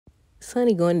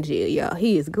Sonny going to jail, y'all.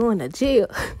 He is going to jail.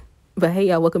 But hey,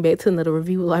 y'all, welcome back to another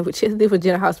review live with Chess for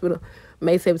General Hospital,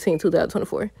 May 17,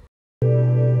 2024.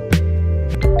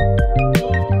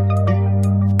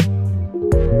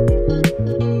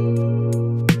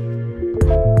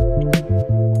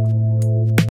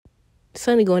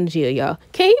 Sonny going to jail, y'all.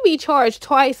 Can he be charged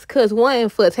twice? Because one,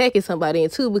 for attacking somebody,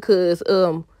 and two, because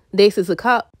Dex is a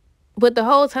cop. But the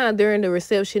whole time during the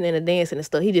reception and the dancing and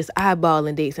stuff, he just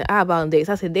eyeballing Dex and eyeballing Dex.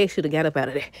 I said, Dex should have got up out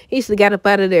of there. He should have got up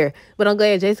out of there. But I'm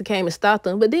glad Jason came and stopped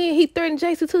him. But then he threatened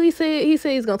Jason too. He said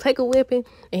he's going to take a weapon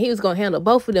and he was going to handle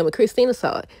both of them. And Christina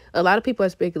saw it. A lot of people are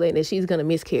speculating that she's going to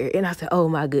miscarry. And I said, oh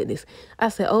my goodness.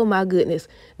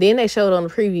 Then they showed on the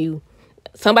preview,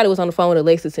 somebody was on the phone with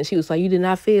Alexis and she was like, you did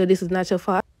not fail. This is not your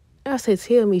fault. I said,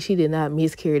 tell me she did not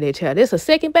miscarry that child. That's a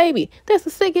second baby.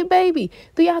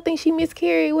 Do y'all think she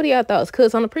miscarried? What are y'all thoughts?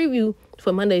 Because on the preview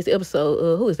for Monday's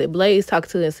episode, who is that? Blaze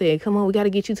talked to her and said, come on, we got to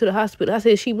get you to the hospital. I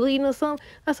said, she bleeding or something?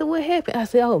 I said, what happened? I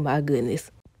said, oh my goodness.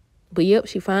 But yep,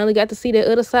 she finally got to see that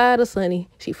other side of Sonny.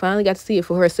 She finally got to see it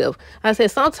for herself. I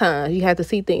said, sometimes you have to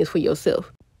see things for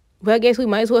yourself. But I guess we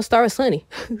might as well start with Sonny.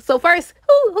 So first,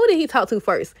 who did he talk to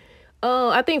first?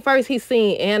 I think first he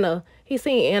seen Anna. He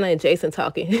seen Anna and Jason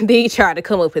talking. Then he tried to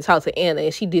come up and talk to Anna,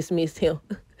 and she dismissed him.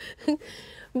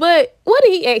 But what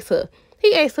did he ask her?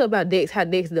 He asked her about Dex, how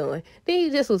Dex doing. Then he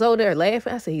just was over there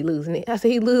laughing. I said, he losing it. I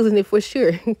said, he losing it for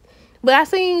sure. But I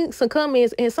seen some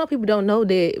comments, and some people don't know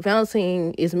that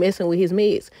Valentine is messing with his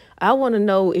meds. I want to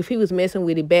know if he was messing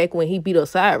with it back when he beat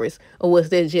Osiris, or was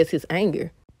that just his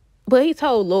anger? But he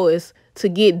told Lois to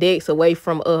get Dex away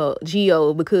from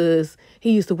Gio because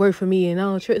he used to work for me and I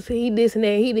don't trust he this and that.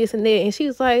 And she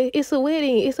was like, it's a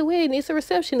wedding, it's a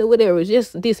reception or whatever.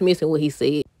 Just dismissing what he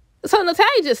said. So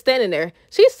Natalya just standing there.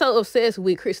 She's so obsessed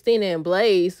with Christina and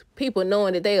Blaze, people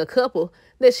knowing that they a couple,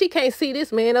 that she can't see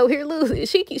this man over here losing.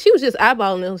 She was just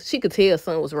eyeballing him. She could tell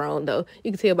something was wrong though.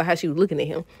 You could tell by how she was looking at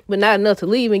him, but not enough to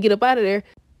leave and get up out of there.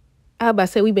 I about to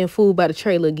say we been fooled by the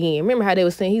trailer again. Remember how they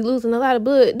was saying he losing a lot of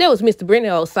blood? That was Mr.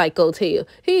 Brennan old psycho tale.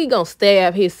 He gonna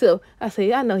stab himself. I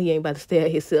said, I know he ain't about to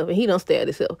stab himself, and he don't stab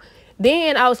himself.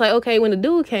 Then I was like, okay, when the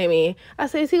dude came in, I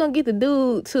said, is he gonna get the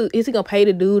dude is he gonna pay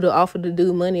the dude or offer the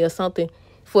dude money or something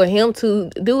for him to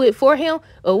do it for him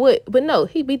or what? But no,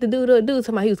 he beat the dude up. Dude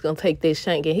talking about he was gonna take that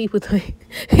shank and he put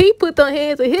them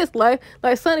hands in his life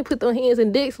like Sonny put them hands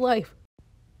in Dick's life.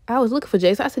 I was looking for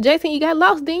Jason. I said, Jason, you got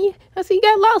lost, didn't you? I said, you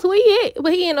got lost. Where you at?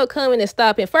 But he ended up coming and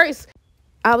stopping. First,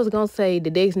 I was going to say the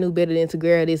Dex knew better than to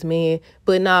grab this man.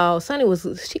 But no, Sonny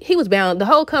he was bound. The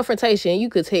whole confrontation, you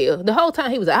could tell. The whole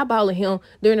time he was eyeballing him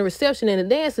during the reception and the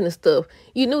dancing and stuff.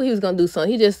 You knew he was going to do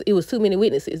something. It was too many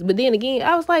witnesses. But then again,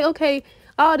 I was like, okay,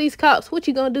 all these cops, what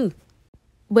you going to do?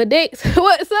 But Dex,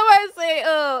 what somebody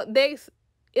said, Dex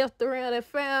effed around and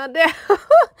found out. I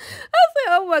said,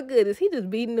 oh my goodness, he just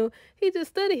beating him. He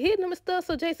just started hitting him and stuff.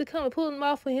 So Jason come and pulling him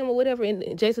off for him or whatever.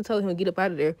 And Jason told him to get up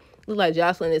out of there. Look like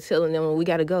Jocelyn is telling them, we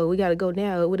gotta go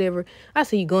now or whatever. I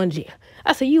said, you going to jail.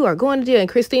 I said, you are going to jail. And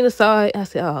Christina saw it. I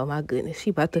said, oh my goodness,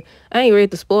 I ain't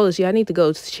read the spoilers yet. I need to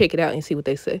go check it out and see what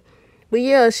they say. But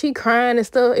yeah, she crying and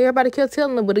stuff. Everybody kept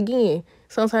telling her, but again,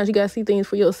 sometimes you gotta see things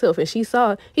for yourself. And she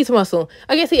saw it. He's muscle.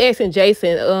 I guess he asking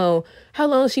Jason, how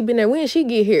long she been there? When did she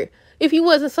get here? If he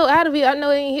wasn't so out of it, I know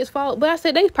it ain't his fault. But I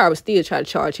said they probably still try to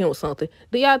charge him with something.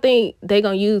 Do y'all think they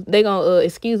gonna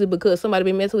excuse it because somebody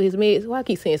been messing with his meds? Well, I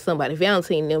keep saying somebody.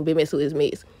 Valentine and them been messing with his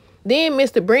meds. Then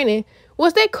Mr. Brennan,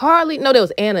 was that Carly? No, that was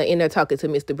Anna in there talking to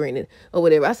Mr. Brennan or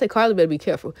whatever. I said, Carly better be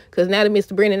careful. Because now that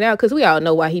Mr. Brennan out, because we all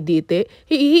know why he did that.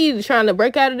 He either trying to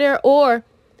break out of there or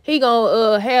he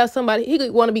gonna have somebody, he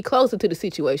want to be closer to the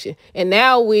situation. And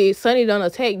now with Sonny done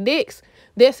attack Dex,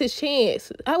 that's his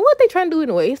chance. What they trying to do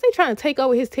anyway? Is they trying to take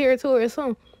over his territory or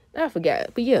something? I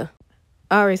forgot. But yeah.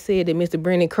 I already said that Mr.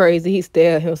 Brennan crazy. He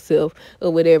stabbed himself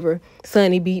or whatever.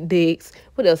 Sonny beat Dex.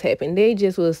 What else happened? They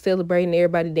just was celebrating,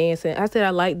 everybody dancing. I said I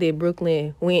liked that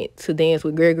Brooklyn went to dance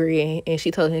with Gregory and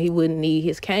she told him he wouldn't need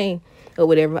his cane or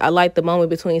whatever. I liked the moment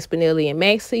between Spinelli and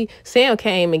Maxie. Sam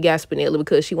came and got Spinelli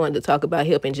because she wanted to talk about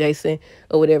helping Jason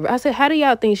or whatever. I said, how do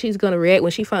y'all think she's going to react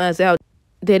when she finds out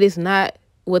that it's not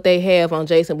what they have on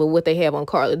Jason, but what they have on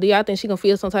Carly? Do y'all think she gonna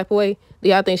feel some type of way? Do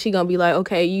y'all think she gonna be like,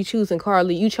 okay, you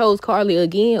chose Carly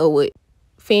again, or what?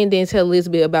 Finn didn't tell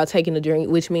Elizabeth about taking the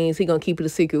drink, which means he gonna keep it a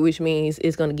secret, which means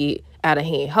it's gonna get out of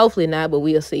hand. Hopefully not, but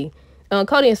we'll see.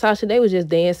 Cody and Sasha, they was just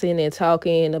dancing and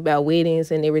talking about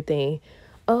weddings and everything.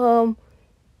 Anna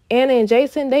and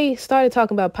Jason, they started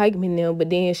talking about Pikeman and them, but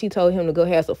then she told him to go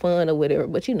have some fun or whatever.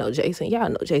 But you know Jason, y'all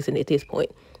know Jason at this point.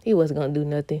 He wasn't gonna do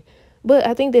nothing. But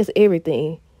I think that's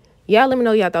everything. Y'all let me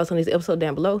know y'all thoughts on this episode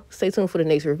down below. Stay tuned for the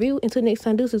next review. Until next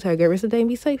time, deuces. Have a great rest of the day and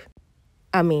be safe.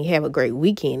 I mean, have a great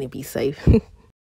weekend and be safe.